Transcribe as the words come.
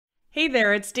Hey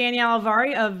there, it's Danielle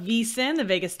Alvari of VSiN, the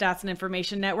Vegas Stats and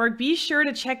Information Network. Be sure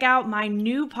to check out my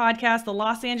new podcast, the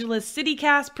Los Angeles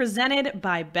CityCast, presented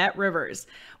by BetRivers.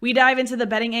 We dive into the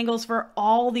betting angles for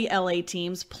all the LA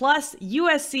teams, plus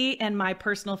USC and my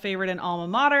personal favorite and alma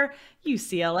mater,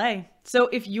 UCLA. So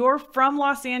if you're from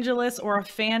Los Angeles or a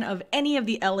fan of any of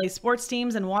the LA sports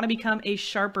teams and want to become a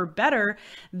sharper bettor,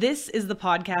 this is the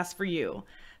podcast for you.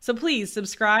 So please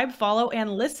subscribe, follow, and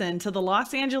listen to the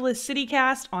Los Angeles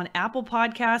CityCast on Apple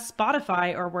Podcasts,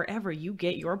 Spotify, or wherever you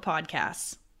get your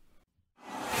podcasts.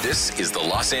 This is the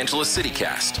Los Angeles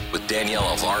CityCast with Danielle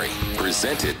Alvari,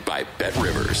 presented by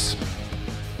BetRivers.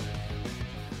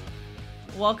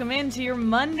 Welcome into your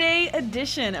Monday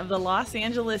edition of the Los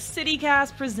Angeles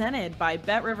CityCast, presented by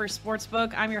BetRivers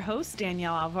Sportsbook. I'm your host,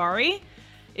 Danielle Alvari.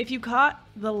 If you caught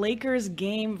the Lakers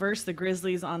game versus the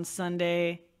Grizzlies on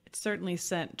Sunday, it certainly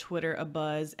sent Twitter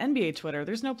abuzz. NBA Twitter,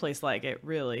 there's no place like it,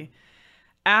 really.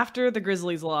 After the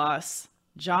Grizzlies loss,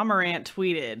 Ja Morant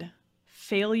tweeted,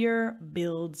 "Failure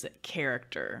builds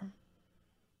character."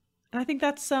 And I think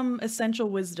that's some essential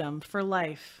wisdom for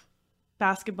life,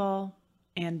 basketball,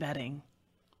 and betting.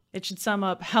 It should sum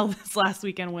up how this last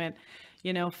weekend went.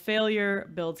 You know,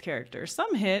 failure builds character.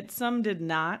 Some hit, some did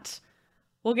not.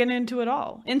 We'll get into it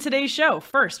all. In today's show,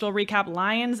 first, we'll recap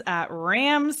Lions at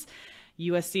Rams,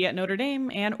 USC at Notre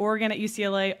Dame, and Oregon at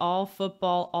UCLA, all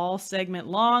football, all segment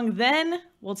long. Then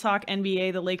we'll talk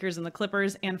NBA, the Lakers and the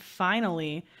Clippers. And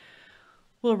finally,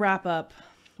 we'll wrap up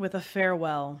with a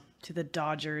farewell to the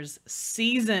Dodgers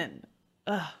season.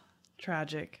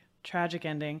 Tragic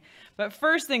ending. But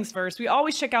first things first, we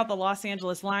always check out the Los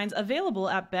Angeles lines available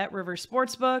at BetRivers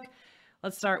Sportsbook.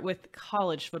 Let's start with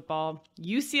college football.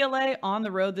 UCLA on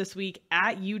the road this week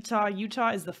at Utah.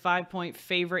 Utah is the 5-point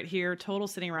favorite here. Total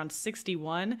sitting around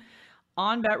 61.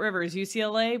 On BetRivers,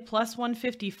 UCLA plus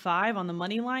 155 on the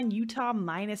money line. Utah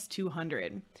minus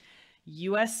 200.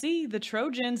 USC, the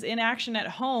Trojans in action at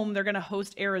home. They're going to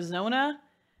host Arizona.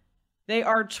 They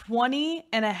are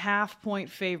 20.5-point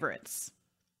favorites.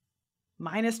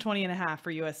 Minus 20.5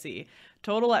 for USC.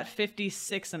 Total at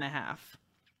 56.5.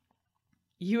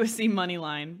 USC money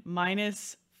line,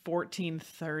 minus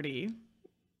 1430.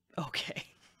 Okay.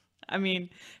 I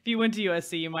mean, if you went to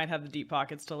USC, you might have the deep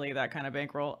pockets to lay that kind of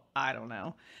bankroll. I don't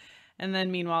know. And then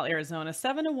meanwhile, Arizona,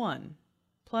 7-1,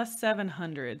 plus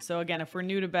 700. So again, if we're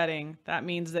new to betting, that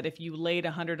means that if you laid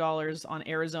 $100 on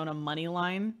Arizona money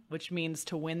line, which means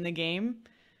to win the game,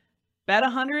 bet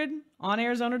 100 on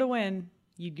Arizona to win,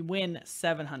 you'd win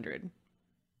 700.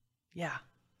 Yeah.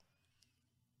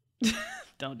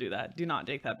 Don't do that. Do not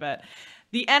take that bet.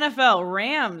 The NFL,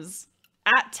 Rams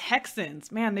at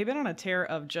Texans. Man, they've been on a tear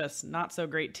of just not so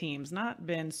great teams. Not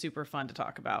been super fun to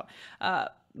talk about.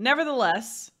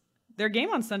 Nevertheless, their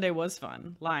game on Sunday was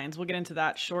fun. Lions, we'll get into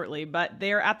that shortly. But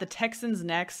they're at the Texans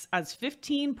next as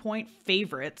 15-point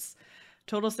favorites.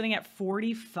 Total sitting at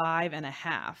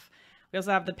 45.5. We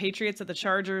also have the Patriots at the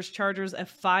Chargers. Chargers a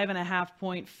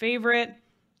 5.5-point favorite.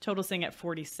 Total sitting at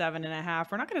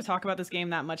 47.5. We're not going to talk about this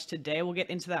game that much today. We'll get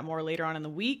into that more later on in the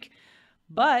week.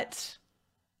 But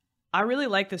I really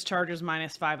like this Chargers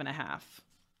minus 5.5.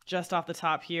 Just off the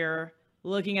top here,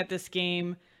 looking at this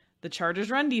game, the Chargers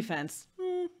run defense,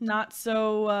 not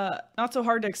so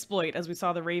hard to exploit, as we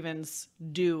saw the Ravens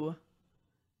do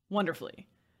wonderfully.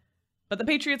 But the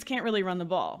Patriots can't really run the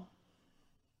ball.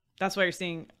 That's why you're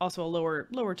seeing also a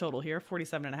lower total here,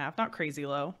 47.5. Not crazy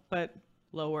low, but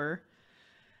lower.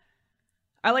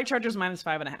 I like Chargers minus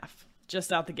 5.5,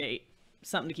 just out the gate.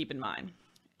 Something to keep in mind.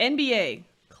 NBA,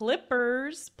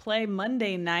 Clippers play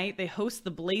Monday night. They host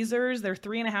the Blazers. They're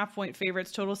 3.5-point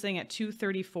favorites, total sitting at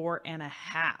 234.5.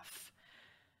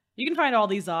 You can find all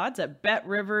these odds at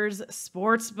BetRivers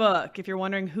Sportsbook. If you're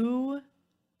wondering who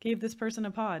gave this person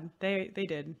a pod, they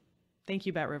did. Thank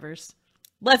you, BetRivers.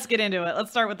 Let's get into it. Let's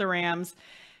start with the Rams.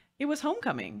 It was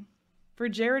homecoming for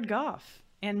Jared Goff.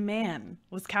 And man,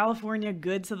 was California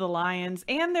good to the Lions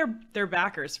and their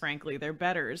backers, frankly, their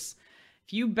bettors.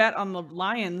 If you bet on the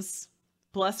Lions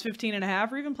plus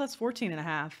 15.5 or even plus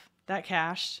 14.5, that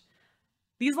cashed.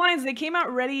 These Lions, they came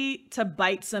out ready to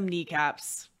bite some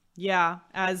kneecaps. Yeah,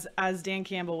 as Dan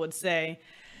Campbell would say.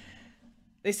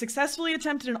 They successfully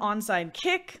attempted an onside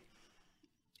kick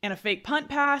and a fake punt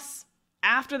pass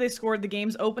after they scored the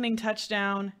game's opening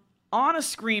touchdown on a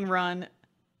screen run.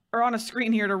 Or on a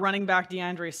screen here to running back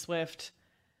DeAndre Swift.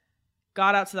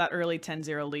 Got out to that early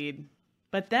 10-0 lead.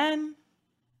 But then,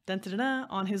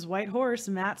 on his white horse,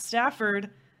 Matt Stafford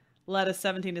led a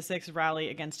 17-6 rally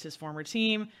against his former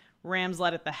team. Rams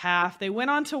led at the half. They went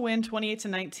on to win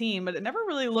 28-19, but it never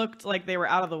really looked like they were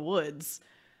out of the woods,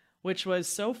 which was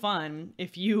so fun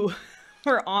if you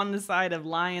were on the side of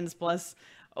Lions plus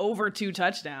over 2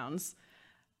 touchdowns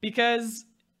because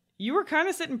you were kind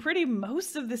of sitting pretty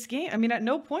most of this game. I mean, at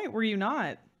no point were you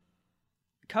not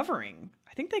covering.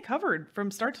 I think they covered from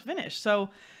start to finish. So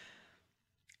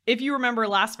if you remember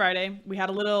last Friday, we had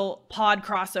a little pod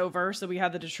crossover. So we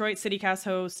had the Detroit CityCast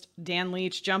host, Dan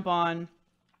Leach, jump on.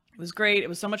 It was great. It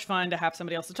was so much fun to have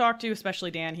somebody else to talk to, especially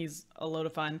Dan. He's a load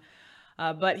of fun.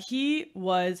 But he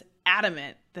was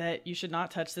adamant that you should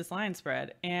not touch this line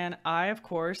spread. And I, of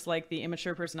course, like the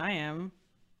immature person I am,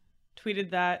 tweeted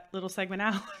that little segment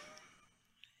out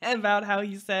about how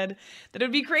he said that it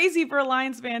would be crazy for a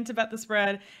Lions fan to bet the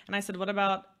spread. And I said, what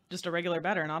about just a regular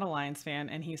bettor, not a Lions fan?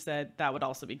 And he said that would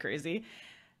also be crazy.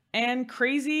 And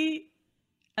crazily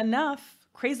enough,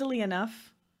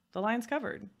 the Lions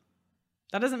covered.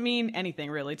 That doesn't mean anything,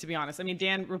 really, to be honest. I mean,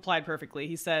 Dan replied perfectly.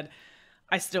 He said,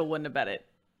 I still wouldn't have bet it,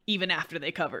 even after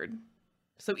they covered.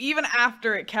 So even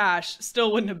after it cashed,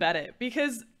 still wouldn't have bet it.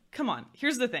 Because, come on,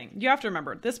 here's the thing. You have to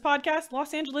remember, this podcast,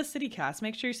 Los Angeles CityCast,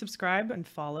 make sure you subscribe and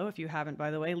follow if you haven't,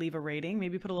 by the way. Leave a rating.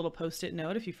 Maybe put a little Post-it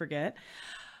note if you forget.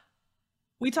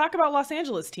 We talk about Los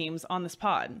Angeles teams on this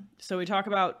pod. So we talk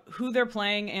about who they're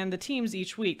playing and the teams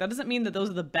each week. That doesn't mean that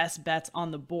those are the best bets on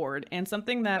the board. And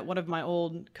something that one of my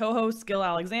old co-hosts, Gil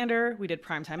Alexander, we did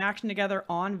Primetime Action together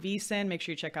on VSiN. Make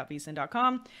sure you check out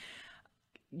vsin.com.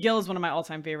 Gil is one of my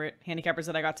all-time favorite handicappers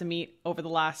that I got to meet over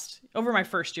my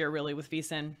first year, really, with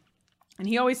VSiN. And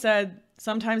he always said,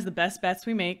 sometimes the best bets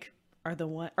we make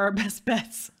are best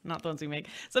bets, not the ones we make.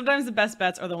 Sometimes the best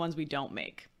bets are the ones we don't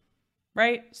make,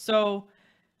 right? So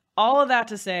all of that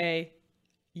to say,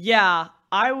 yeah,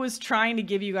 I was trying to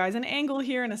give you guys an angle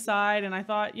here and a side, and I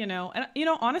thought,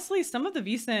 honestly, some of the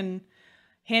VSiN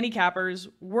handicappers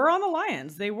were on the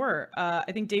Lions. They were.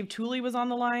 I think Dave Tooley was on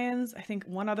the Lions. I think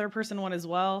one other person won as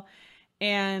well.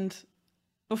 And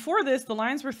before this, the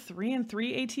Lions were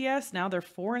 3-3 ATS. Now they're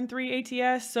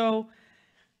 4-3 ATS. So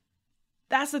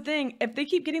that's the thing. If they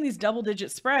keep getting these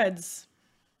double-digit spreads,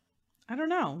 I don't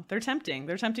know. They're tempting.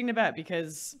 They're tempting to bet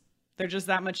because they're just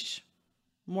that much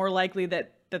more likely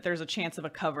that there's a chance of a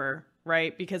cover,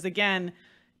 right? Because again,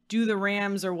 do the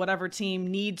Rams or whatever team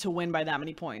need to win by that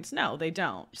many points? No, they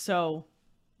don't. So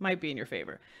might be in your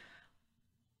favor.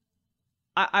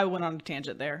 I went on a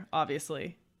tangent there,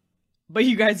 obviously. But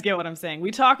you guys get what I'm saying.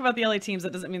 We talk about the LA teams.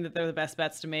 That doesn't mean that they're the best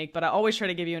bets to make, but I always try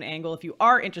to give you an angle if you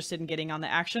are interested in getting on the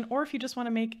action, or if you just want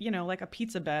to make, like a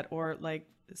pizza bet or like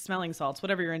smelling salts,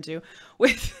 whatever you're into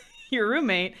with your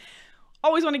roommate.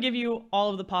 Always want to give you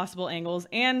all of the possible angles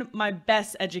and my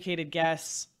best educated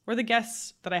guess, or the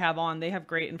guests that I have on, they have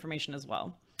great information as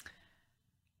well.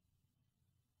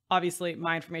 Obviously,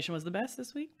 my information was the best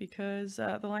this week because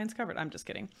the Lions covered. I'm just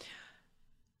kidding.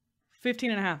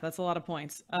 15.5, that's a lot of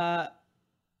points.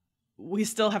 We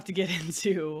still have to get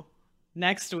into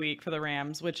next week for the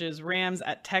Rams, which is Rams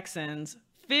at Texans.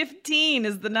 15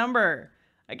 is the number.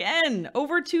 Again,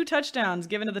 over 2 touchdowns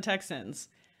given to the Texans.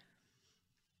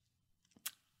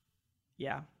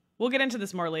 Yeah, we'll get into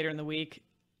this more later in the week,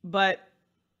 but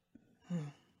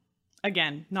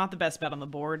again, not the best bet on the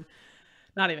board,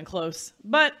 not even close,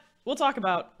 but we'll talk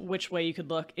about which way you could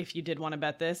look if you did want to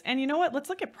bet this. And you know what? Let's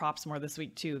look at props more this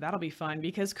week too. That'll be fun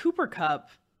because Cooper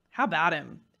Kupp, how about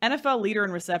him? NFL leader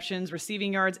in receptions,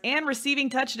 receiving yards, and receiving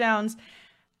touchdowns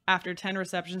after 10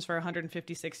 receptions for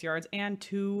 156 yards and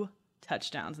 2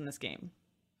 touchdowns in this game.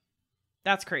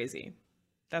 That's crazy.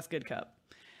 That's good, Kupp.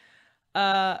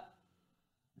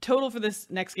 Total for this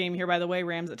next game here, by the way,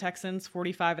 Rams at Texans,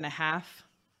 45.5.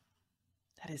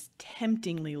 That is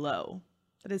temptingly low.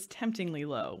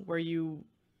 Where you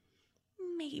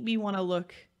maybe want to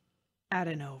look at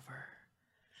an over.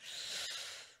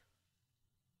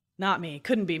 Not me.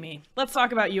 Couldn't be me. Let's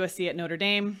talk about USC at Notre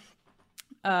Dame.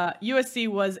 USC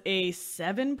was a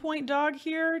 7-point dog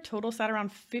here. Total sat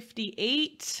around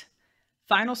 58.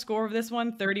 Final score of this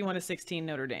one, 31-16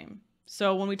 Notre Dame.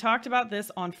 So when we talked about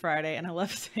this on Friday, and I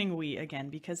love saying we again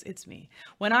because it's me.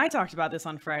 When I talked about this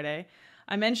on Friday,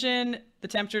 I mentioned the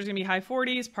temperature's going to be high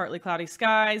 40s, partly cloudy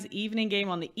skies, evening game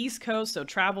on the East Coast, so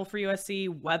travel for USC,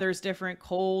 weather's different,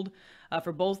 cold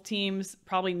for both teams.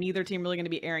 Probably neither team really going to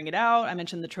be airing it out. I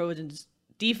mentioned the Trojans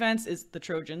defense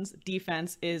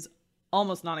is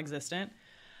almost non-existent.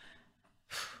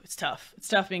 It's tough. It's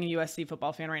tough being a USC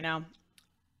football fan right now.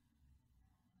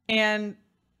 And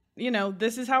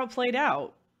this is how it played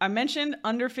out. I mentioned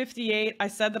under 58. I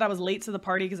said that I was late to the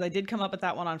party because I did come up with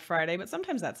that one on Friday, but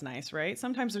sometimes that's nice, right?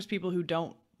 Sometimes there's people who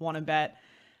don't want to bet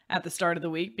at the start of the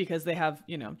week because they have,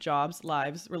 jobs,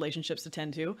 lives, relationships to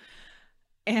tend to.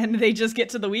 And they just get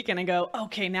to the weekend and go,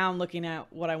 okay, now I'm looking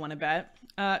at what I want to bet.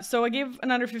 So I gave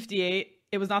an under 58.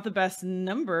 It was not the best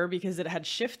number because it had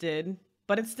shifted,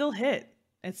 but it still hit.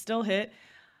 It still hit.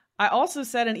 I also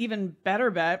said an even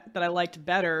better bet that I liked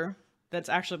better. That's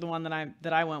actually the one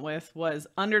that I went with, was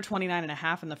under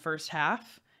 29.5 in the first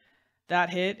half. That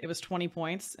hit. It was 20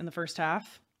 points in the first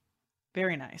half.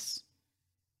 Very nice.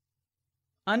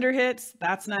 Under hits,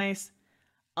 that's nice.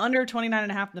 Under 29.5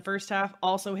 in the first half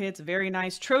also hits. Very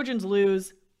nice. Trojans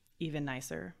lose, even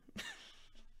nicer.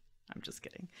 I'm just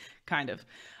kidding. Kind of.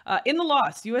 In the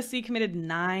loss, USC committed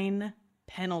 9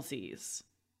 penalties.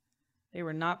 They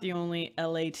were not the only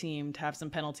LA team to have some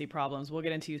penalty problems. We'll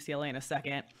get into UCLA in a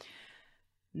second.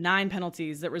 9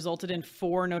 penalties that resulted in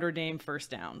 4 Notre Dame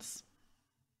first downs.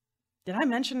 Did I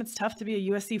mention it's tough to be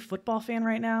a USC football fan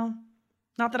right now?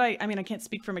 Not that I can't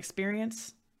speak from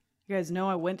experience. You guys know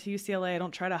I went to UCLA. I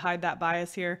don't try to hide that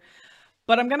bias here.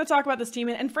 But I'm going to talk about this team.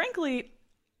 And frankly,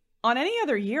 on any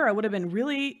other year, I would have been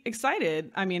really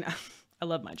excited. I mean, I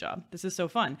love my job. This is so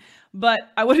fun. But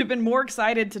I would have been more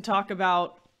excited to talk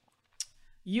about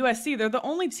USC. They're the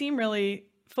only team really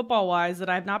football-wise that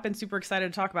I've not been super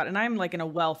excited to talk about. And I'm like in a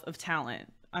wealth of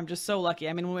talent. I'm just so lucky.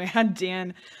 I mean, when we had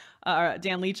Dan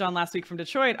Leach on last week from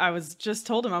Detroit, I was just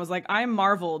told him, I was like, I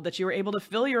marveled that you were able to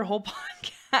fill your whole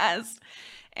podcast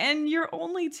and your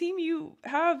only team you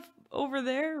have over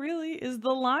there really is the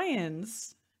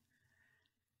Lions.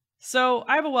 So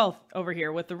I have a wealth over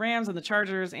here with the Rams and the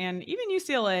Chargers and even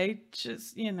UCLA,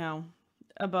 just,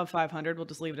 above 500. We'll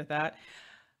just leave it at that.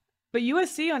 But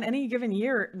USC on any given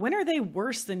year, when are they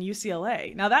worse than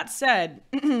UCLA? Now, that said,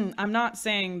 I'm not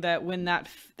saying that when that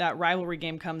rivalry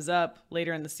game comes up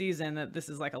later in the season that this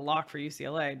is like a lock for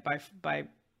UCLA by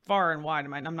far and wide.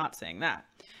 I'm not saying that.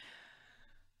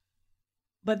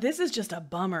 But this is just a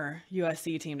bummer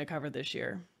USC team to cover this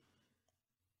year.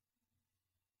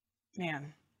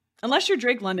 Man. Unless you're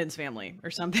Drake London's family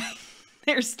or something.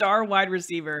 Their star wide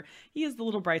receiver. He is the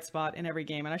little bright spot in every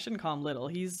game, and I shouldn't call him little.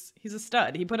 He's a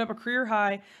stud. He put up a career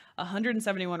high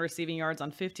 171 receiving yards on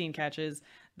 15 catches.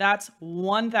 That's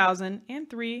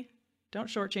 1,003. Don't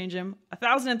shortchange him.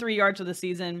 1,003 yards for the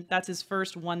season. That's his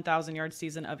first 1,000-yard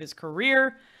season of his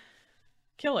career.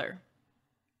 Killer.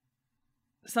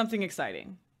 Something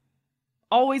exciting.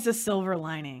 Always a silver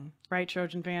lining, right,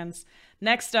 Trojan fans?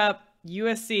 Next up,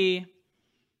 USC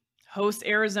hosts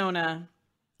Arizona.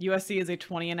 USC is a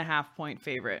 20.5 point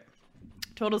favorite.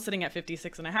 Total sitting at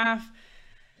 56.5.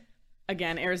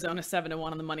 Again, Arizona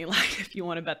 7-1 on the money line. If you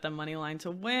want to bet the money line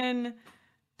to win,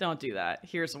 don't do that.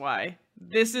 Here's why.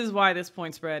 This is why this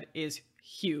point spread is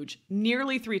huge.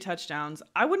 Nearly 3 touchdowns.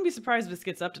 I wouldn't be surprised if this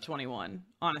gets up to 21,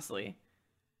 honestly.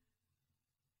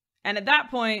 And at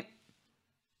that point,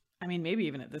 I mean, maybe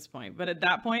even at this point, but at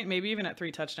that point, maybe even at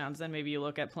 3 touchdowns, then maybe you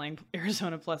look at playing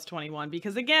Arizona plus 21.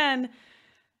 Because again,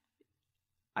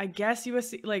 I guess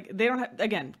USC,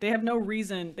 they have no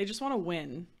reason. They just want to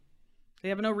win. They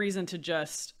have no reason to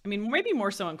just, maybe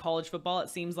more so in college football. It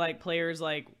seems like players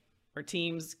or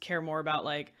teams care more about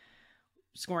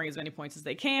scoring as many points as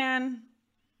they can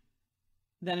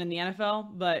than in the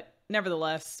NFL. But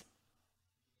nevertheless,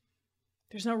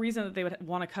 there's no reason that they would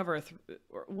want to cover,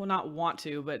 not want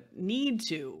to, but need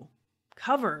to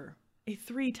cover a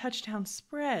 3 touchdown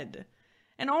spread.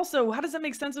 And also, how does that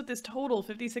make sense with this total,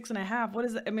 56.5? What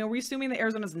is it? Are we assuming that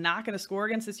Arizona's not going to score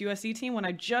against this USC team when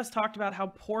I just talked about how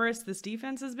porous this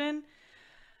defense has been?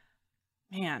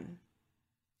 Man.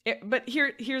 But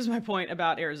here's my point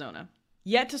about Arizona.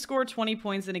 Yet to score 20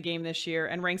 points in a game this year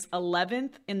and ranks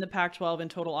 11th in the Pac-12 in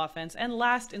total offense and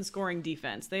last in scoring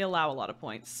defense. They allow a lot of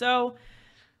points. So,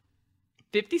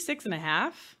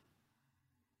 56.5?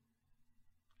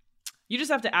 You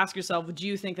just have to ask yourself, do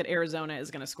you think that Arizona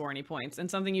is going to score any points?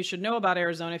 And something you should know about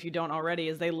Arizona, if you don't already,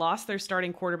 is they lost their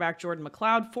starting quarterback, Jordan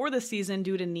McLeod, for the season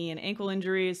due to knee and ankle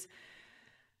injuries.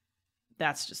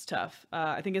 That's just tough.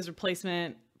 I think his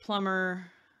replacement, Plummer,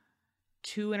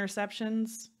 2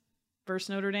 interceptions versus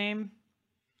Notre Dame.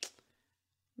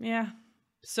 Yeah.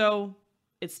 So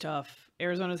it's tough.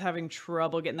 Arizona's having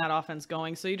trouble getting that offense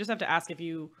going. So you just have to ask if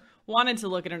you wanted to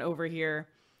look at an over here.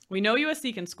 We know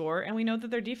USC can score, and we know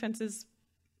that their defense is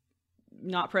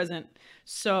not present.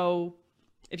 So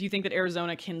if you think that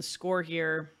Arizona can score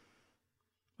here,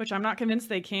 which I'm not convinced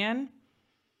they can,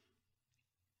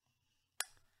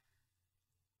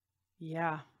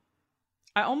 yeah.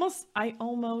 I almost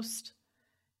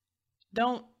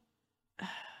don't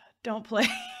play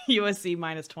USC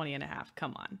minus 20.5.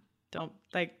 Come on.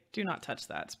 Do not touch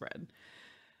that spread.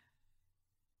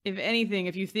 If anything,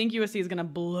 if you think USC is going to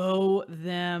blow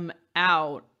them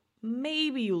out,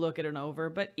 maybe you look at an over.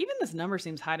 But even this number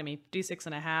seems high to me,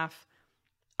 56.5.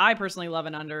 I personally love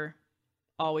an under.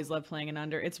 Always love playing an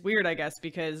under. It's weird, I guess,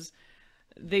 because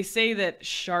They say that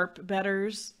sharp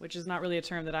bettors, which is not really a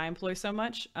term that I employ so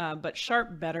much, but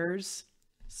sharp bettors,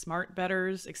 smart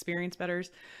bettors, experienced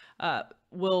bettors,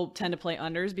 will tend to play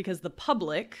unders because the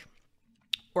public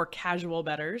or casual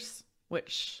bettors,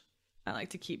 which I like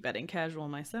to keep betting casual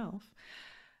myself,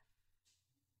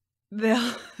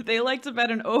 they like to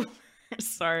bet an over.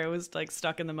 Sorry, I was like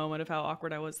stuck in the moment of how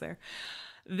awkward I was there.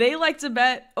 They like to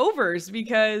bet overs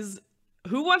because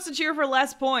who wants to cheer for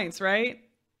less points, right?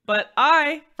 But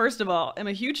I, first of all, am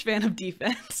a huge fan of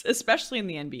defense, especially in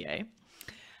the NBA.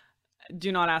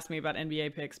 Do not ask me about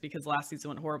NBA picks because last season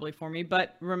went horribly for me.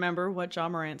 But remember what Ja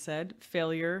Morant said: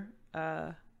 failure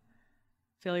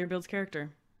builds character,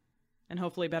 and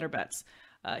hopefully better bets.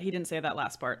 He didn't say that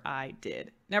last part. I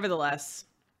did. Nevertheless,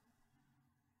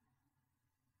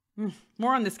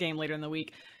 more on this game later in the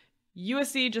week.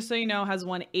 USC, just so you know, has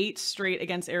won 8 straight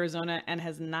against Arizona and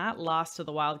has not lost to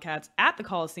the Wildcats at the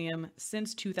Coliseum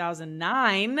since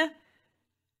 2009.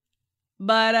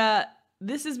 But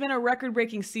this has been a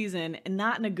record-breaking season, and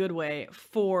not in a good way,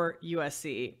 for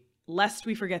USC, lest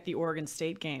we forget the Oregon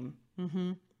State game.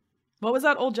 What was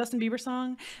that old Justin Bieber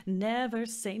song? Never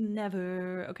say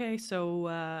never. Okay,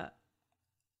 so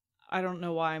I don't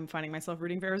know why I'm finding myself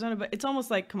rooting for Arizona, but it's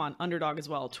almost like, come on, underdog as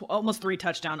well. Almost 3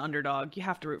 touchdown underdog. You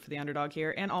have to root for the underdog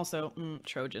here. And also,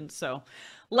 Trojans. So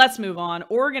let's move on.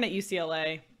 Oregon at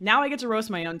UCLA. Now I get to roast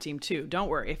my own team too. Don't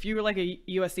worry. If you were like a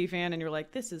USC fan and you're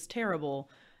like, this is terrible,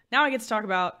 now I get to talk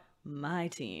about my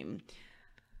team.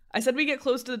 I said we get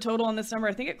close to the total on this number.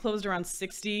 I think it closed around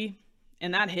 60,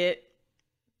 and that hit.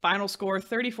 Final score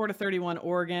 34-31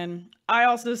 Oregon. I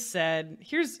also said,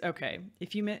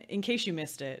 in case you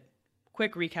missed it,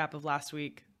 quick recap of last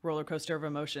week, roller coaster of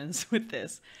emotions with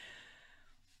this.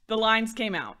 The lines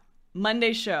came out.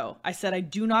 Monday show, I said, I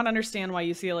do not understand why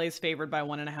UCLA is favored by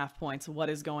 1.5 points. What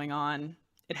is going on?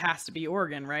 It has to be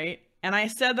Oregon, right? And I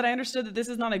said that I understood that this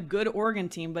is not a good Oregon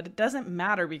team, but it doesn't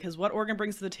matter because what Oregon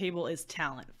brings to the table is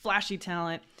talent, flashy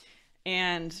talent.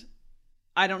 And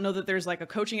I don't know that there's like a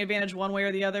coaching advantage one way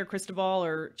or the other, Cristobal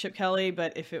or Chip Kelly,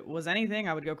 but if it was anything,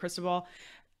 I would go Cristobal.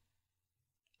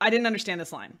 I didn't understand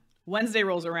this line. Wednesday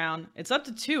rolls around. It's up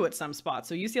to 2 at some spots.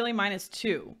 So UCLA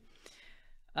 -2.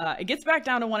 It gets back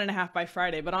down to 1.5 by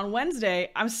Friday. But on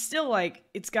Wednesday, I'm still like,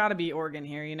 it's got to be Oregon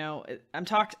here. You know,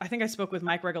 I think I spoke with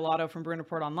Mike Regalado from Bruin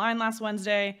Report Online last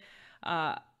Wednesday.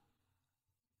 I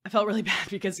felt really bad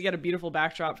because he had a beautiful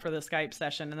backdrop for the Skype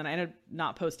session. And then I ended up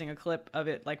not posting a clip of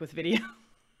it like with video.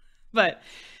 But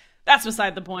that's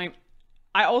beside the point.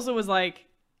 I also was like,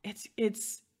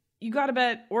 you got to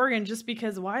bet Oregon just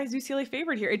because why is UCLA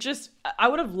favored here? I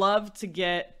would have loved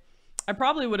to I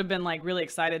probably would have been like really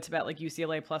excited to bet like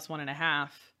UCLA plus 1.5,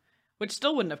 which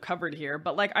still wouldn't have covered here.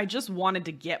 But like, I just wanted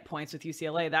to get points with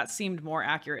UCLA. That seemed more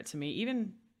accurate to me.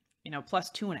 Even,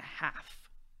 plus 2.5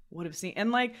 would have seen.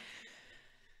 And like,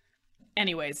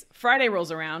 anyways, Friday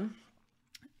rolls around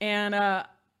and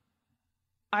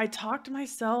I talked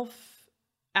myself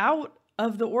out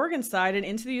of the Oregon side and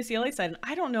into the UCLA side. And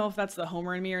I don't know if that's the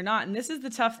homer in me or not. And this is the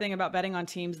tough thing about betting on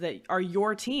teams that are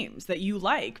your teams that you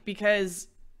like, because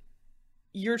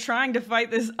you're trying to fight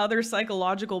this other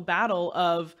psychological battle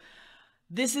of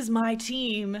this is my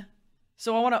team.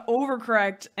 So I want to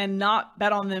overcorrect and not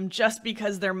bet on them just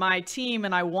because they're my team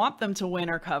and I want them to win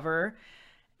or cover.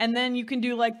 And then you can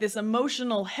do like this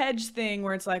emotional hedge thing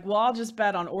where it's like, well, I'll just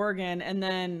bet on Oregon. And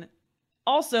then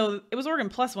also, it was Oregon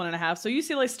plus 1.5, so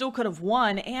UCLA still could have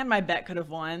won, and my bet could have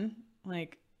won.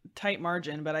 Like, tight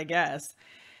margin, but I guess.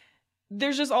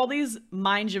 There's just all these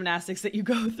mind gymnastics that you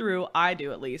go through, I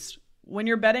do at least, when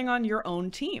you're betting on your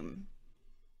own team.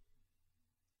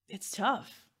 It's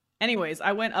tough. Anyways,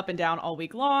 I went up and down all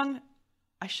week long.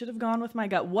 I should have gone with my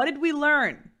gut. What did we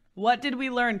learn? What did we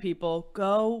learn, people?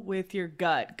 Go with your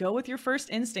gut. Go with your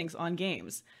first instincts on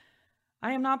games.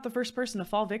 I am not the first person to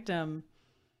fall victim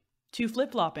to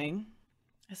flip-flopping,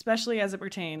 especially as it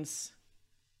pertains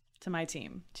to my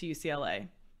team, to UCLA.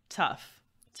 Tough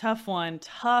one,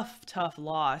 tough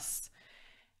loss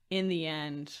in the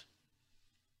end.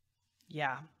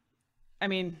 Yeah. I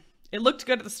mean, it looked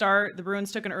good at the start. The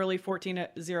Bruins took an early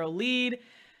 14-0 lead,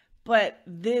 but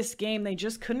this game, they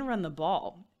just couldn't run the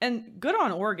ball. And good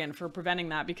on Oregon for preventing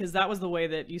that, because that was the way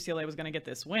that UCLA was going to get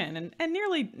this win, and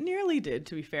nearly did,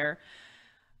 to be fair.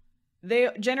 They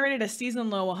generated a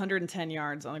season-low 110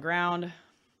 yards on the ground.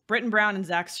 Britton Brown and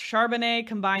Zach Charbonnet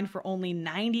combined for only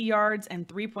 90 yards and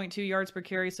 3.2 yards per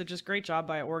carry, so just great job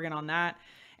by Oregon on that.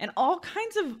 And all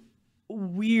kinds of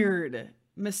weird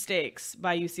mistakes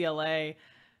by UCLA.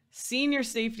 Senior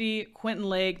safety Quentin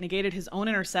Lake negated his own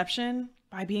interception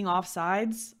by being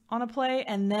offsides on a play,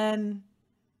 and then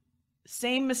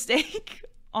same mistake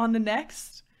on the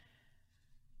next?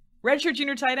 Redshirt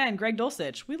junior tight end, Greg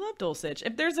Dulcich. We love Dulcich.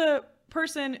 If there's a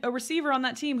receiver on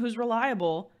that team who's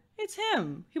reliable, it's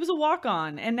him. He was a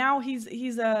walk-on, and now he's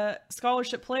a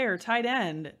scholarship player, tight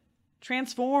end,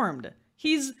 transformed.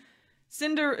 He's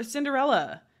Cinder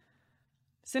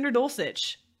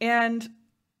Dulcich. And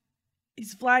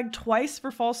he's flagged twice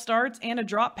for false starts and a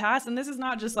drop pass. And this is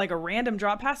not just like a random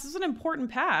drop pass. This is an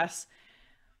important pass.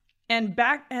 And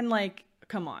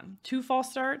come on, 2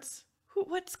 false starts?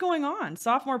 What's going on?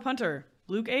 Sophomore punter,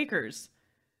 Luke Akers,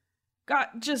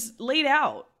 got just laid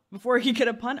out before he could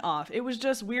have punt off. It was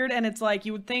just weird. And it's like,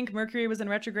 you would think Mercury was in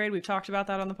retrograde. We've talked about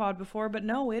that on the pod before, but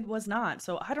no, it was not.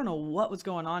 So I don't know what was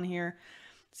going on here.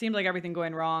 Seemed like everything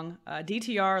going wrong.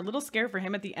 DTR, a little scared for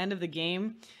him at the end of the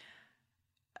game.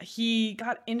 He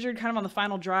got injured kind of on the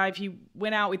final drive. He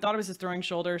went out. We thought it was his throwing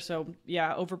shoulder. So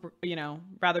yeah,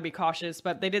 rather be cautious,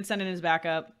 but they did send in his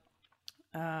backup.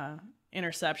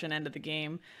 Interception, end of the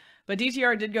game. But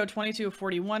DTR did go 22 of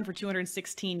 41 for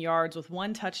 216 yards with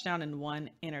 1 touchdown and 1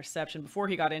 interception before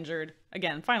he got injured.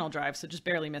 Again, final drive, so just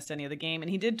barely missed any of the game. And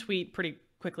he did tweet pretty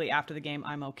quickly after the game,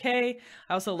 "I'm okay."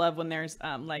 I also love when there's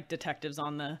detectives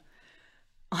on the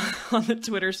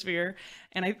Twitter sphere.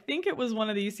 And I think it was one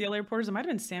of the UCLA reporters. It might have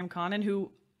been Sam Connon,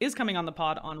 who is coming on the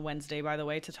pod on Wednesday, by the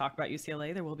way, to talk about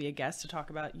UCLA. There will be a guest to talk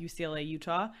about UCLA,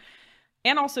 Utah,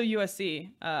 and also USC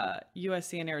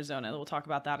and Arizona. We'll talk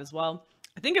about that as well.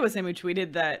 I think it was him who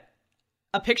tweeted that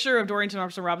a picture of Dorrington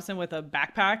Armstrong-Robinson with a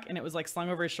backpack, and it was like slung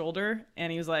over his shoulder.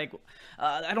 And he was like,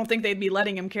 I don't think they'd be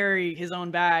letting him carry his own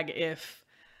bag if,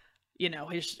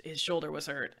 his shoulder was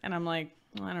hurt. And I'm like,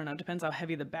 well, I don't know. Depends how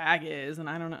heavy the bag is. And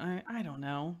I don't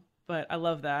know. But I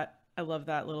love that. I love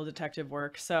that little detective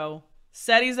work. So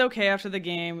said he's okay after the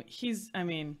game.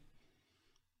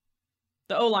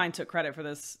 The O-line took credit for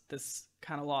this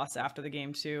kind of loss after the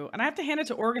game too. And I have to hand it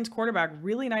to Oregon's quarterback.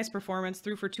 Really nice performance.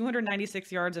 Threw for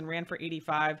 296 yards and ran for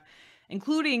 85,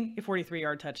 including a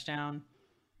 43-yard touchdown.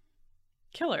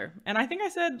 Killer. And I think I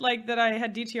said that I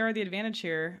had DTR the advantage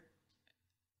here.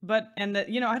 I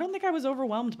don't think I was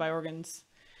overwhelmed by Oregon's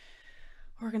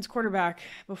quarterback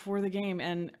before the game,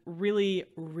 and really,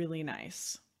 really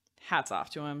nice. Hats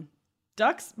off to him.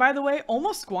 Ducks, by the way,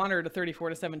 almost squandered a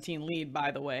 34-17 lead,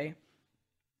 by the way.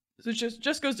 So it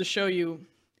just goes to show you,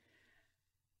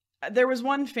 there was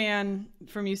one fan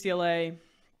from UCLA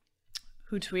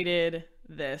who tweeted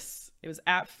this. It was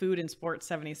at Food and Sports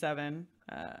 77.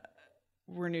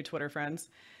 We're new Twitter friends.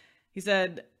 He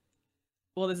said,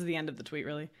 well, this is the end of the tweet,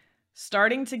 really.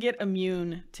 "Starting to get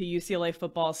immune to UCLA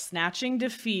football snatching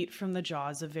defeat from the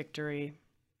jaws of victory."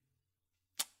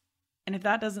 And if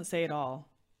that doesn't say it all,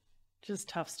 just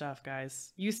tough stuff,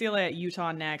 guys. UCLA at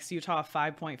Utah next. Utah, a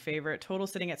 5-point favorite. Total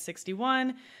sitting at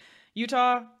 61.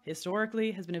 Utah,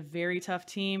 historically, has been a very tough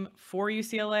team for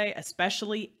UCLA,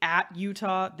 especially at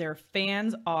Utah. Their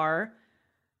fans are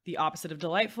the opposite of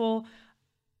delightful.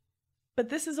 But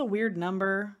this is a weird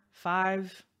number.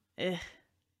 5.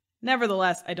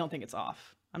 Nevertheless, I don't think it's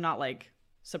off. I'm not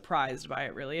surprised by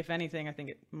it, really. If anything, I think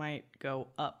it might go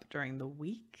up during the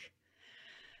week.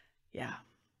 Yeah.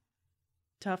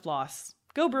 Tough loss.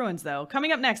 Go Bruins, though.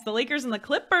 Coming up next, the Lakers and the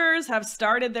Clippers have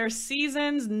started their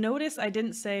seasons. Notice I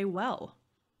didn't say well.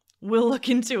 We'll look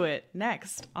into it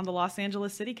next on the Los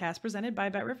Angeles CityCast, presented by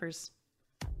BetRivers.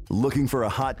 Looking for a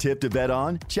hot tip to bet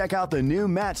on? Check out the new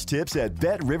Match Tips at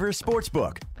BetRivers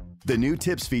Sportsbook. The new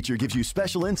tips feature gives you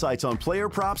special insights on player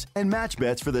props and match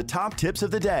bets for the top tips of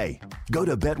the day. Go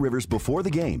to BetRivers before the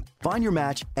game, find your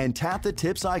match, and tap the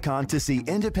tips icon to see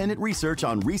independent research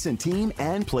on recent team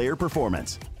and player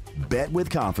performance. Bet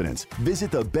with confidence. Visit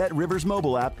the BetRivers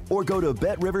mobile app or go to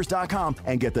BetRivers.com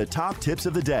and get the top tips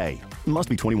of the day. Must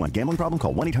be 21. Gambling problem?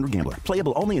 Call 1-800-GAMBLER.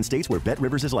 Playable only in states where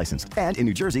BetRivers is licensed and in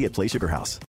New Jersey at Play Sugar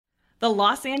House. The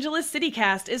Los Angeles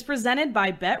CityCast is presented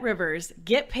by BetRivers.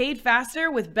 Get paid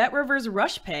faster with BetRivers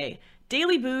Rush Pay.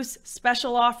 Daily boosts,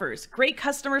 special offers, great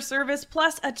customer service,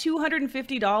 plus a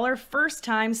 $250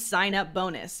 first-time sign-up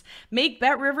bonus. Make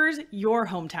BetRivers your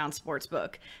hometown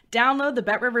sportsbook. Download the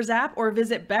BetRivers app or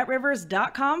visit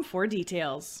BetRivers.com for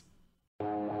details.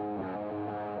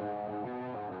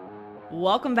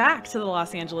 Welcome back to the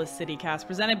Los Angeles CityCast,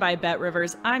 presented by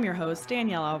BetRivers. I'm your host,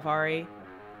 Danielle Alvari.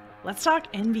 Let's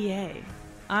talk NBA.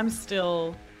 I'm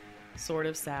still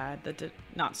very sad that the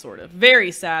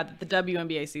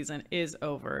WNBA season is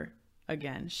over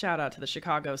again. Shout out to the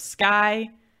Chicago Sky,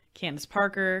 Candace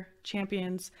Parker,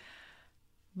 champions.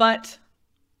 But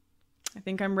I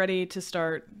think I'm ready to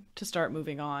start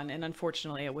moving on. And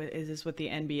unfortunately, it is with the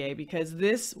NBA, because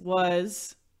this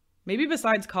was Maybe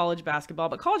besides college basketball,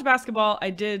 but college basketball, I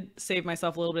did save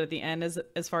myself a little bit at the end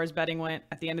as far as betting went.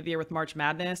 At the end of the year with March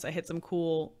Madness, I hit some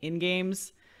cool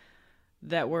in-games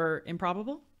that were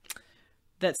improbable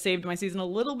that saved my season a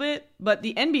little bit. But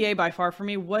the NBA by far for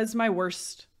me was my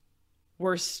worst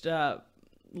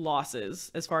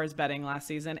losses as far as betting last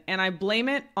season. And I blame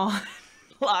it on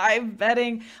live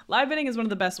betting. Live betting is one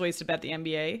of the best ways to bet the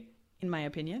NBA, in my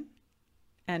opinion,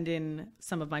 and in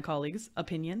some of my colleagues'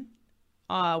 opinion.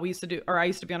 I used to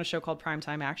be on a show called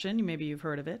Primetime Action. Maybe you've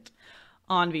heard of it,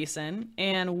 on VSiN.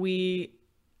 And we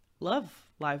love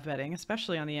live betting,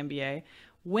 especially on the NBA,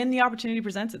 when the opportunity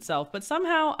presents itself. But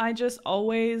somehow I just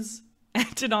always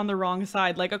acted on the wrong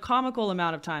side, like a comical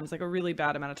amount of times, like a really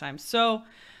bad amount of times. So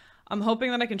I'm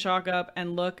hoping that I can chalk up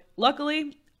and look.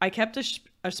 Luckily, I kept a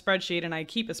spreadsheet, and I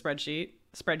keep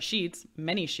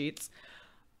many sheets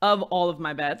of all of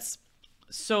my bets,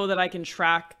 so that I can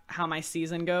track how my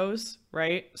season goes,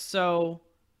 right? So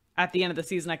at the end of the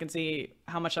season, I can see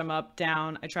how much I'm up,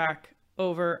 down. I track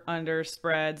over, under,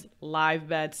 spreads, live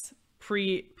bets,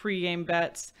 pre-game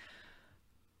bets.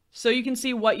 So you can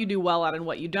see what you do well at and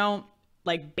what you don't.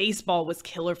 Like baseball was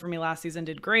killer for me last season,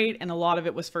 did great. And a lot of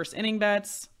it was first inning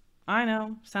bets. I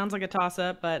know, sounds like a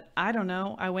toss-up, but I don't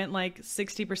know. I went like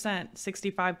 60%,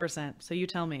 65%. So you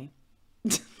tell me.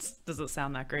 Doesn't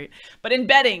sound that great. But in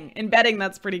betting,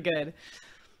 that's pretty good.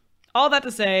 All that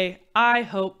to say, I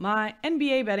hope my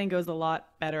NBA betting goes a lot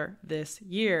better this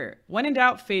year. When in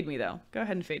doubt, fade me though. Go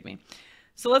ahead and fade me.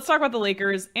 So let's talk about the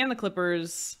Lakers and the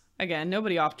Clippers. Again,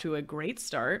 nobody off to a great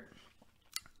start.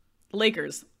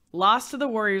 Lakers lost to the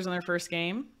Warriors in their first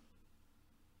game.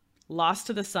 Lost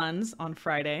to the Suns on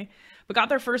Friday, but got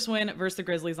their first win versus the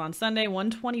Grizzlies on Sunday,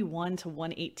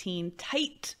 121-118.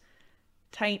 Tight.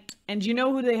 And you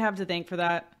know who they have to thank for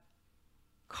that?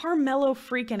 Carmelo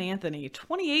freaking Anthony,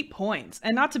 28 points.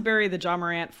 And not to bury the Ja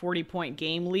Morant 40-point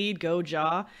game lead, go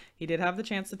Ja. He did have the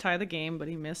chance to tie the game, but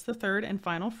he missed the third and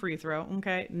final free throw.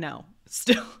 Okay, no,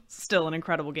 still an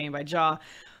incredible game by Ja.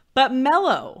 But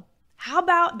Melo, how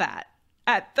about that?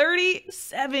 At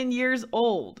 37 years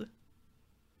old.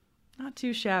 Not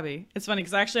too shabby. It's funny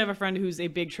because I actually have a friend who's a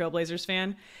big Trailblazers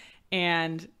fan,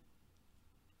 and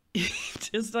he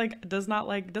just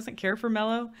doesn't care for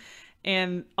Melo.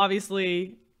 And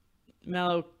obviously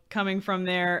Melo, coming from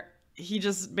there, he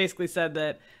just basically said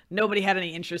that nobody had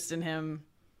any interest in him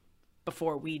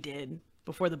before we did,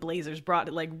 before the Blazers brought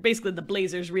it. Like basically the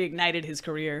Blazers reignited his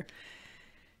career.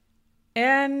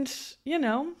 And, you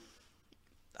know,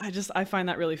 I find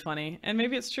that really funny, and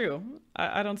maybe it's true.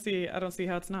 I don't see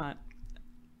how it's not.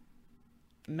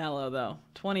 Melo though,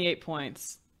 28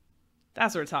 points.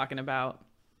 That's what we're talking about.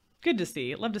 Good to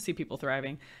see. Love to see people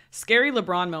thriving. Scary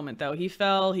LeBron moment though. He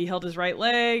fell. He held his right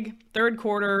leg. Third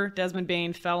quarter, Desmond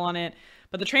Bane fell on it,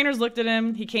 but the trainers looked at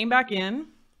him. He came back in.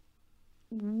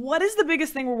 What is the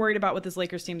biggest thing we're worried about with this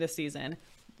Lakers team this season?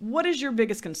 What is your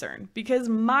biggest concern? Because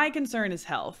my concern is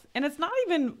health. And it's not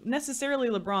even necessarily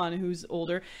LeBron, who's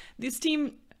older. This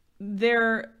team,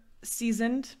 they're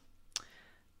seasoned.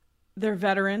 They're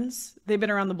veterans. They've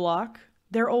been around the block.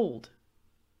 They're old.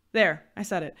 There, I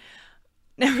said it.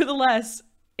 Nevertheless,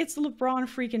 it's LeBron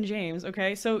freaking James,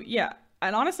 okay? So, yeah.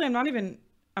 And honestly,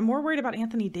 I'm more worried about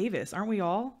Anthony Davis. Aren't we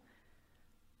all?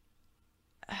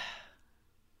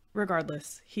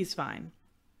 Regardless, he's fine.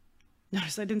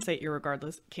 Notice I didn't say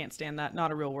irregardless. Can't stand that.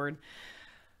 Not a real word.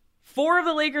 4 of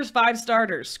the Lakers' 5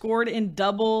 starters scored in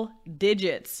double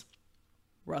digits.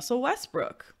 Russell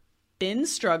Westbrook, been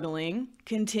struggling,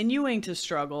 continuing to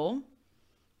struggle.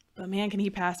 But man, can he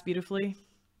pass beautifully?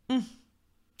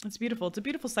 It's beautiful. It's a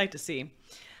beautiful sight to see.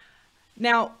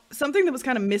 Now, something that was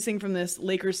kind of missing from this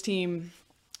Lakers team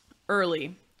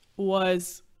early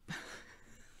was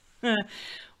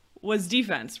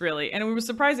defense, really. And it was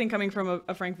surprising coming from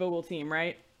a Frank Vogel team,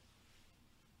 right?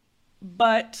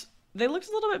 But they looked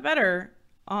a little bit better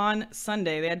on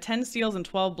Sunday. They had 10 steals and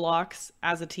 12 blocks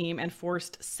as a team and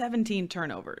forced 17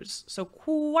 turnovers. So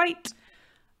quite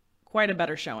a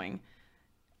better showing.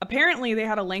 Apparently, they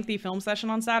had a lengthy film session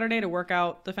on Saturday to work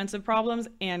out defensive problems,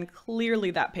 and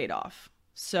clearly that paid off.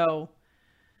 So,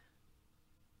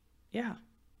 yeah.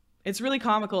 It's really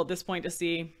comical at this point to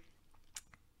see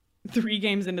 3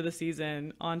 games into the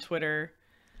season on Twitter,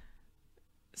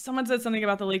 someone said something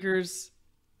about the Lakers.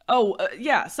 So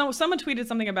someone tweeted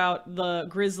something about the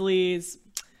Grizzlies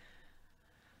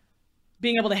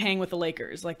being able to hang with the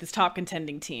Lakers, like this top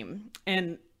contending team.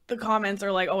 And the comments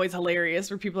are like always hilarious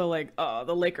where people are like, oh,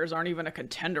 the Lakers aren't even a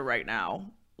contender right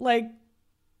now. Like,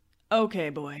 okay,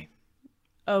 boy.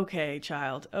 Okay,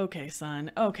 child. Okay,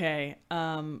 son. Okay,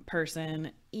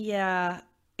 person. Yeah,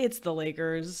 it's the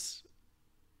Lakers.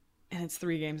 and it's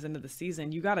 3 games into the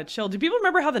season. You got to chill. Do people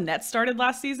remember how the Nets started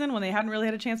last season when they hadn't really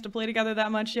had a chance to play together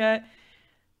that much yet?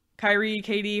 Kyrie,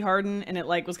 KD, Harden, and it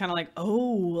was kind of like,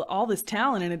 oh, all this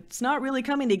talent and it's not really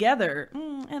coming together.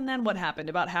 And then what happened?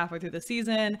 About halfway through the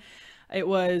season, it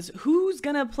was who's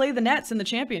going to play the Nets in the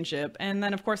championship? And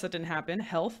then, of course, that didn't happen.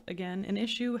 Health, again, an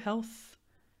issue. Health,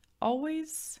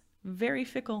 always very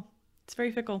fickle. It's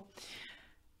very fickle.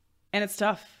 And it's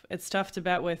tough. It's tough to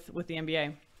bet with the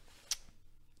NBA.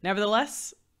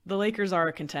 Nevertheless, the Lakers are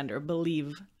a contender.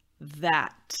 Believe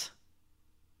that.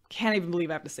 Can't even believe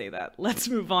I have to say that. Let's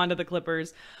move on to the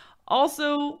Clippers.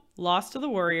 Also lost to the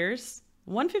Warriors.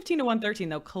 115 to 113,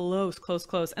 though.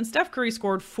 Close. And Steph Curry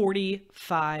scored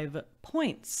 45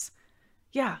 points.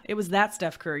 Yeah, it was that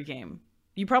Steph Curry game.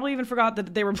 You probably even forgot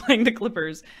that they were playing the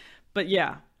Clippers. But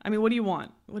yeah, I mean, what do you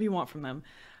want? What do you want from them?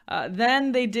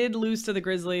 Then they did lose to the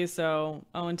Grizzlies, so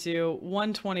 0-2,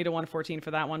 120 to 114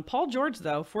 for that one. Paul George,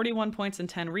 though, 41 points and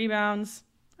 10 rebounds.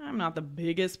 I'm not the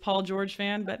biggest Paul George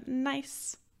fan, but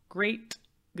nice, great,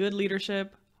 good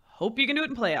leadership. Hope you can do it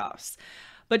in playoffs.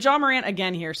 But Ja Morant,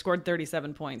 again here, scored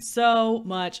 37 points. So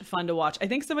much fun to watch. I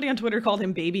think somebody on Twitter called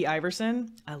him Baby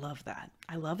Iverson. I love that.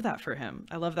 I love that for him.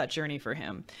 I love that journey for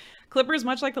him. Clippers,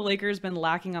 much like the Lakers, been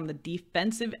lacking on the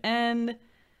defensive end.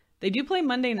 They do play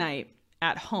Monday night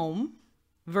at home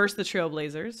versus the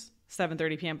Trailblazers,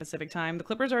 7:30 p.m. Pacific time. The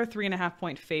Clippers are a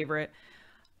 3.5-point favorite.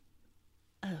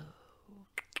 Oh,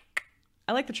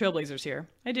 I like the Trailblazers here.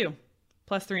 I do.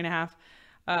 Plus 3.5.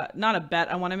 Not a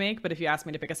bet I want to make, but if you ask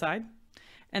me to pick a side.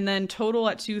 And then total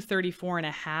at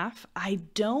 234.5. I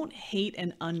don't hate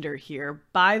an under here.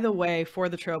 By the way, for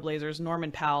the Trailblazers,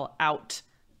 Norman Powell out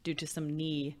due to some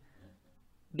knee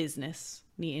business,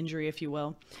 knee injury, if you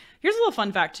will. Here's a little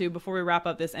fun fact, too, before we wrap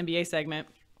up this NBA segment.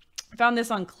 I found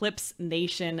this on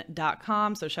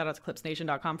ClipsNation.com, so shout out to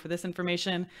ClipsNation.com for this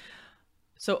information.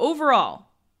 So overall,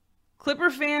 Clipper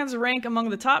fans rank among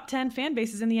the top 10 fan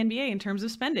bases in the NBA in terms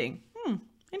of spending.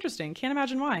 Interesting. Can't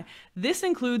imagine why. This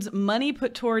includes money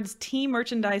put towards team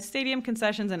merchandise, stadium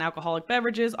concessions, and alcoholic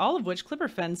beverages, all of which Clipper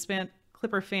fans spend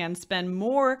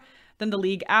more than the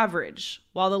league average.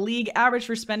 While the league average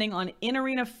for spending on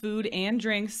in-arena food and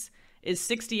drinks is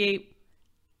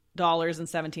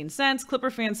 $68.17, Clipper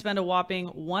fans spend a whopping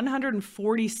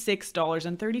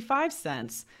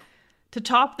 $146.35 to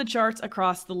top the charts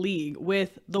across the league,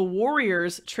 with the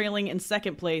Warriors trailing in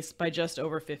second place by just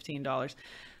over $15.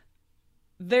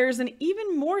 There's an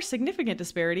even more significant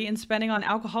disparity in spending on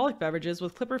alcoholic beverages,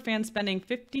 with Clipper fans spending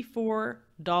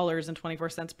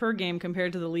 $54.24 per game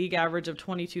compared to the league average of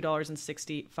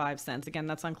 $22.65. Again,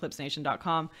 that's on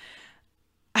ClipsNation.com.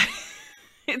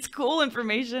 It's cool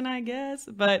information, I guess,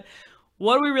 but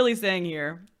what are we really saying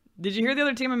here? Did you hear the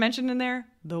other team I mentioned in there?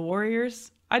 The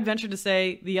Warriors? I'd venture to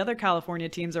say the other California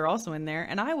teams are also in there,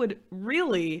 and I would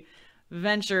really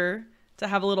venture to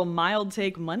have a little mild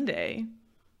take Monday.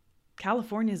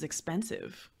 California is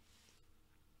expensive.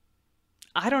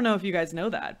 I don't know if you guys know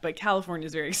that, but California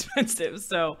is very expensive.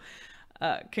 So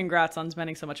congrats on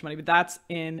spending so much money, but that's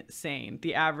insane.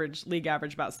 The average, league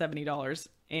average, about $70,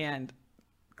 and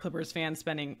Clippers fans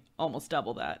spending almost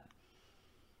double that.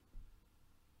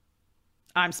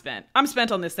 I'm spent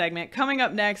on this segment. Coming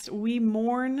up next, we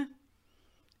mourn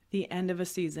the end of a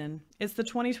season. It's the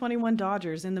 2021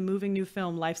 Dodgers in the moving new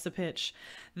film, Life's a Pitch.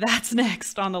 That's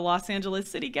next on the Los Angeles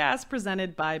CityCast,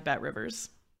 presented by BetRivers.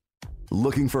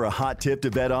 Looking for a hot tip to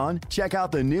bet on? Check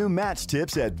out the new Match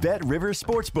Tips at BetRivers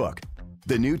Sportsbook.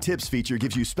 The new tips feature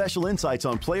gives you special insights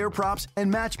on player props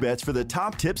and match bets for the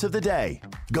top tips of the day.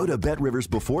 Go to BetRivers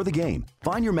before the game,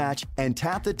 find your match, and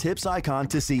tap the tips icon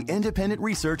to see independent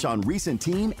research on recent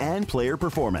team and player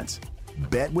performance.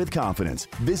 Bet with confidence.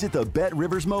 Visit the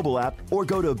BetRivers mobile app or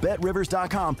go to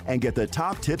BetRivers.com and get the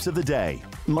top tips of the day.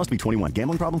 Must be 21.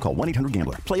 Gambling problem? Call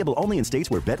 1-800-GAMBLER. Playable only in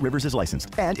states where BetRivers is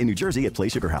licensed and in New Jersey at Play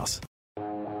Sugar House.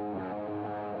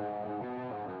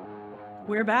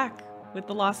 We're back with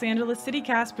the Los Angeles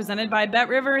CityCast, presented by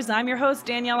BetRivers. I'm your host,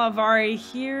 Danielle Alvari.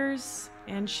 Here's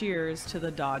and cheers to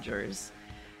the Dodgers.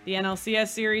 The NLCS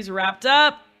series wrapped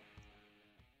up.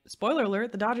 Spoiler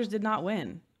alert, the Dodgers did not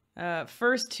win.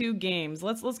 First 2 games.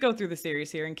 Let's go through the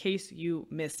series here in case you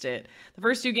missed it. The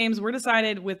first 2 games were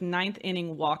decided with 9th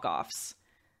inning walk-offs.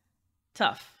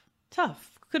 Tough.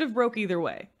 Could have broke either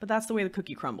way, but that's the way the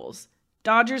cookie crumbles.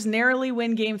 Dodgers narrowly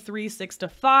win Game 3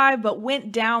 6-5, but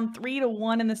went down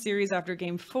 3-1 in the series after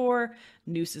Game 4.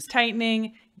 Noose is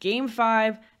tightening. Game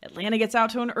 5, Atlanta gets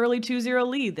out to an early 2-0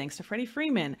 lead thanks to Freddie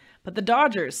Freeman. But the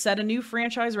Dodgers set a new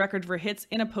franchise record for hits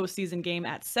in a postseason game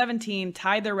at 17,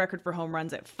 tied their record for home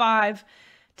runs at 5.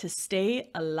 to stay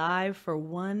alive for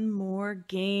one more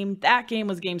game. That game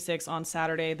was Game 6 on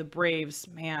Saturday. The Braves,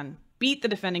 man, beat the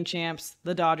defending champs,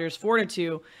 the Dodgers,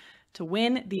 4-2 to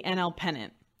win the NL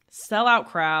pennant. Sellout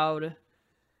crowd.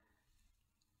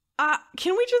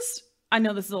 Can we just, I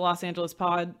know this is a Los Angeles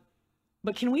pod,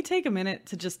 but can we take a minute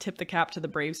to just tip the cap to the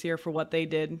Braves here for what they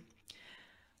did?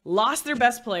 Lost their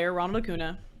best player, Ronald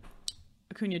Acuna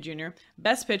Jr.,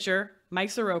 best pitcher,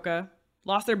 Mike Soroka,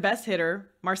 lost their best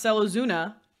hitter, Marcell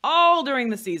Ozuna, all during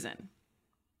the season.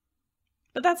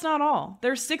 But that's not all.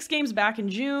 They're 6 games back in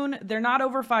June. They're not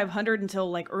over 500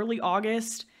 until like early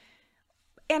August.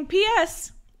 And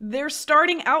P.S., their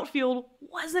starting outfield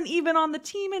wasn't even on the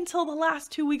team until the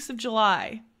last 2 weeks of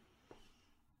July.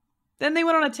 Then they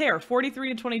went on a tear,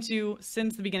 43-22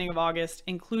 since the beginning of August,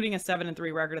 including a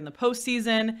 7-3 record in the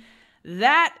postseason.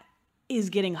 That is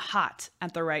getting hot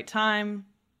at the right time.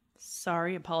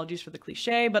 Sorry, apologies for the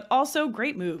cliche, but also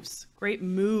great moves. Great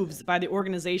moves by the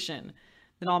organization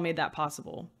that all made that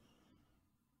possible.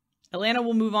 Atlanta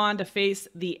will move on to face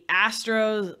the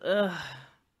Astros.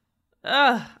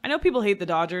 I know people hate the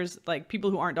Dodgers, like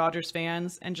people who aren't Dodgers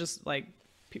fans and just like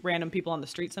random people on the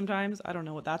street sometimes. I don't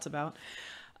know what that's about.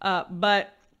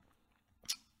 But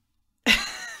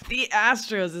the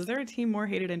Astros, is there a team more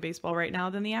hated in baseball right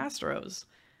now than the Astros?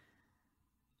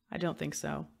 I don't think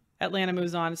so. Atlanta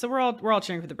moves on. So we're all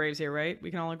cheering for the Braves here, right? We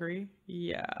can all agree?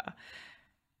 Yeah.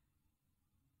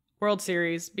 World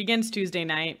Series begins Tuesday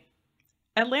night.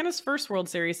 Atlanta's first World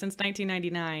Series since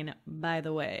 1999, by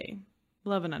the way.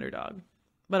 Love an underdog.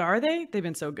 But are they? They've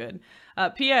been so good.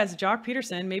 P.S. Jock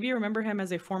Peterson, maybe you remember him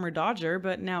as a former Dodger,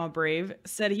 but now a Brave,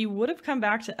 said he would have come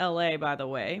back to L.A., by the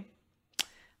way.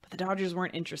 But the Dodgers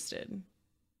weren't interested.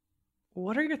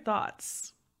 What are your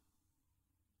thoughts?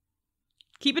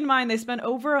 Keep in mind, they spent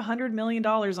over $100 million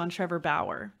on Trevor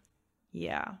Bauer.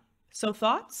 Yeah. So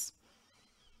thoughts?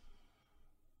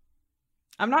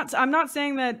 I'm not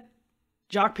saying that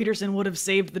Jock Peterson would have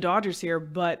saved the Dodgers here,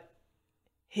 but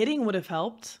hitting would have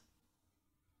helped.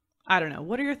 I don't know.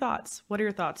 What are your thoughts?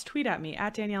 Tweet at me,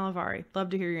 at Danielle Avari. Love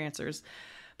to hear your answers.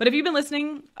 But if you've been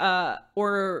listening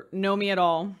or know me at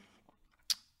all,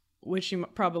 which you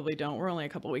probably don't, we're only a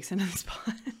couple weeks into this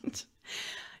pod.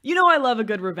 You know I love a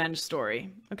good revenge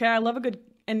story. Okay, I love a good,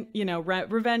 and you know,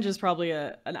 revenge is probably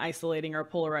an isolating or a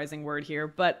polarizing word here,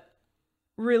 but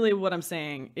really what I'm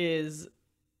saying is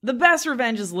the best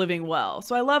revenge is living well.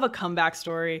 So I love a comeback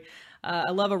story. I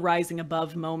love a rising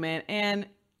above moment. And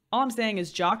all I'm saying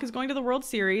is Jock is going to the World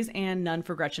Series and none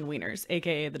for Gretchen Wieners,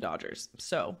 aka the Dodgers.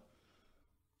 So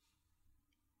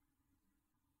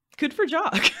good for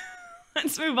Jock.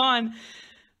 Let's move on.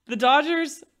 The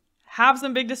Dodgers have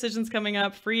some big decisions coming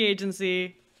up. Free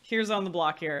agency. Here's on the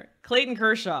block here. Clayton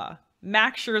Kershaw,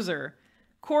 Max Scherzer,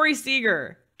 Corey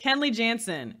Seager, Kenley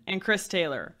Jansen, and Chris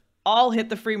Taylor all hit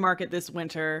the free market this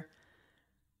winter.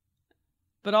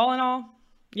 But all in all,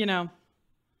 you know,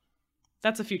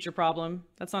 that's a future problem.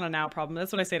 That's not a now problem.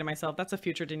 That's what I say to myself. That's a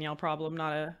future Danielle problem,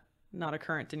 not a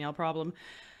current Danielle problem.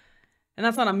 And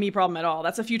that's not a me problem at all.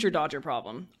 That's a future Dodger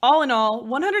problem. All in all,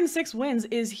 106 wins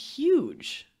is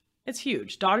huge. It's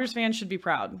huge. Dodgers fans should be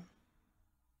proud.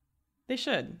 They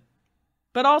should.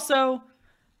 But also,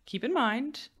 keep in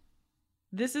mind,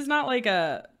 this is not like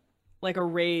a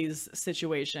Rays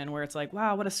situation where it's like,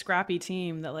 wow, what a scrappy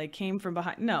team that like came from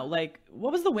behind. No, like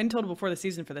what was the win total before the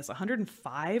season for this?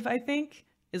 105, I think,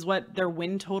 is what their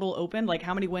win total opened. Like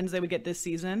how many wins they would get this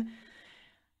season.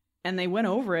 And they went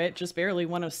over it just barely,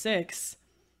 106.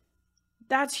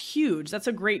 That's huge. That's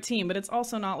a great team, but it's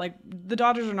also not like the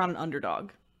Dodgers are not an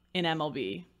underdog in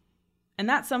MLB. And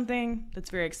that's something that's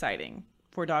very exciting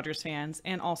for Dodgers fans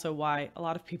and also why a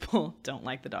lot of people don't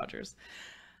like the Dodgers.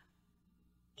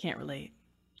 Can't relate.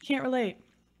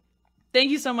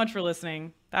 Thank you so much for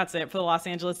listening. That's it for the Los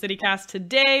Angeles CityCast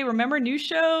today. Remember, new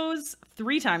shows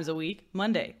 3 times a week,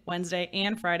 Monday, Wednesday,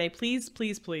 and Friday. Please,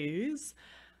 please, please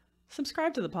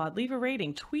subscribe to the pod. Leave a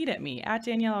rating. Tweet at me, at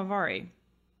Danielle Avari.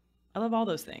 I love all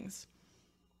those things.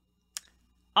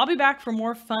 I'll be back for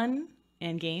more fun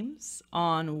and games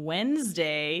on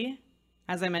Wednesday.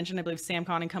 As I mentioned, I believe Sam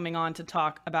Conning coming on to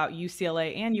talk about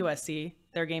UCLA and USC,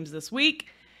 their games this week.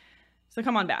 So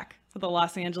come on back for the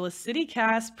Los Angeles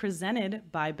CityCast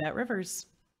presented by BetRivers.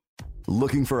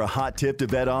 Looking for a hot tip to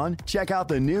bet on? Check out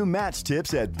the new Match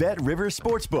Tips at BetRivers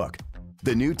Sportsbook.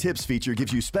 The new tips feature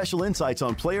gives you special insights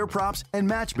on player props and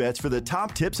match bets for the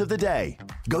top tips of the day.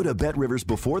 Go to BetRivers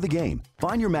before the game,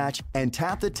 find your match, and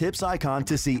tap the tips icon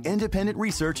to see independent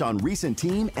research on recent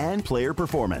team and player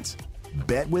performance.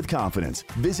 Bet with confidence.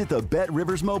 Visit the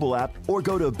BetRivers mobile app or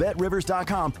go to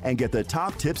BetRivers.com and get the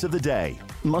top tips of the day.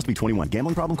 Must be 21.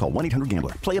 Gambling problem? Call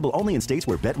 1-800-GAMBLER. Playable only in states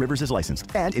where BetRivers is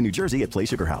licensed. And in New Jersey at Play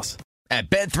Sugar House. At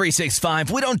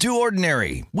Bet365, we don't do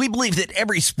ordinary. We believe that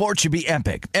every sport should be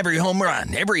epic. Every home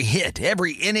run, every hit,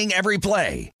 every inning, every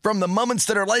play. From the moments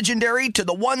that are legendary to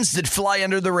the ones that fly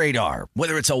under the radar.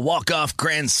 Whether it's a walk-off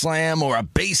grand slam or a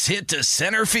base hit to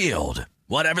center field.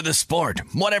 Whatever the sport,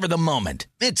 whatever the moment,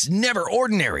 it's never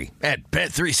ordinary at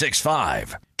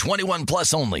Bet365. 21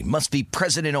 plus only. Must be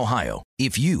present in Ohio.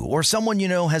 If you or someone you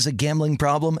know has a gambling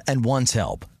problem and wants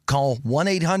help, call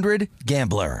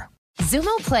 1-800-GAMBLER.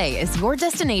 Xumo Play is your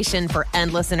destination for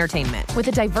endless entertainment. With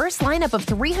a diverse lineup of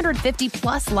 350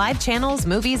 plus live channels,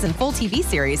 movies, and full TV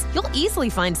series, you'll easily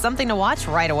find something to watch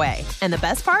right away. And the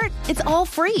best part? It's all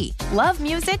free. Love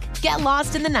music? Get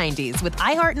lost in the 90s with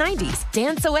iHeart 90s,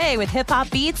 dance away with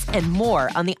hip-hop beats, and more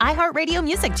on the iHeartRadio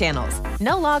music channels.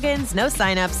 No logins, no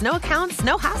signups, no accounts,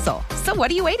 no hassle. So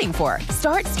what are you waiting for?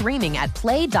 Start streaming at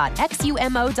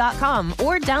play.xumo.com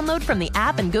or download from the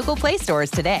app and Google Play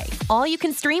stores today. All you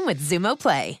can stream with Xumo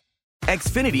Play.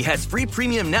 Xfinity has free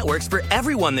premium networks for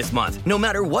everyone this month, no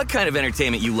matter what kind of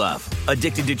entertainment you love.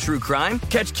 Addicted to true crime?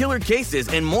 Catch killer cases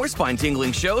and more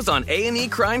spine-tingling shows on A&E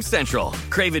Crime Central.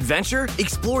 Crave adventure?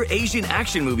 Explore Asian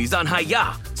action movies on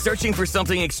Hi-Ya. Searching for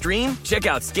something extreme? Check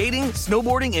out skating,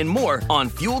 snowboarding, and more on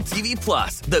Fuel TV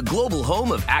Plus, the global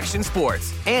home of action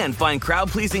sports. And find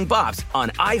crowd-pleasing bops on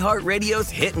iHeartRadio's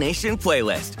Hit Nation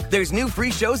playlist. There's new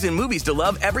free shows and movies to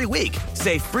love every week.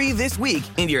 Say free this week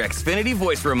in your Xfinity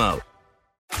voice remote.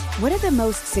 What do the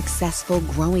most successful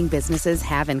growing businesses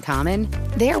have in common?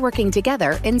 They're working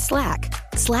together in Slack.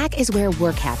 Slack is where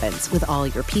work happens with all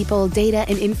your people, data,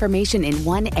 and information in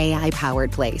one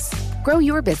AI-powered place. Grow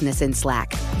your business in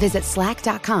Slack. Visit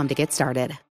slack.com to get started.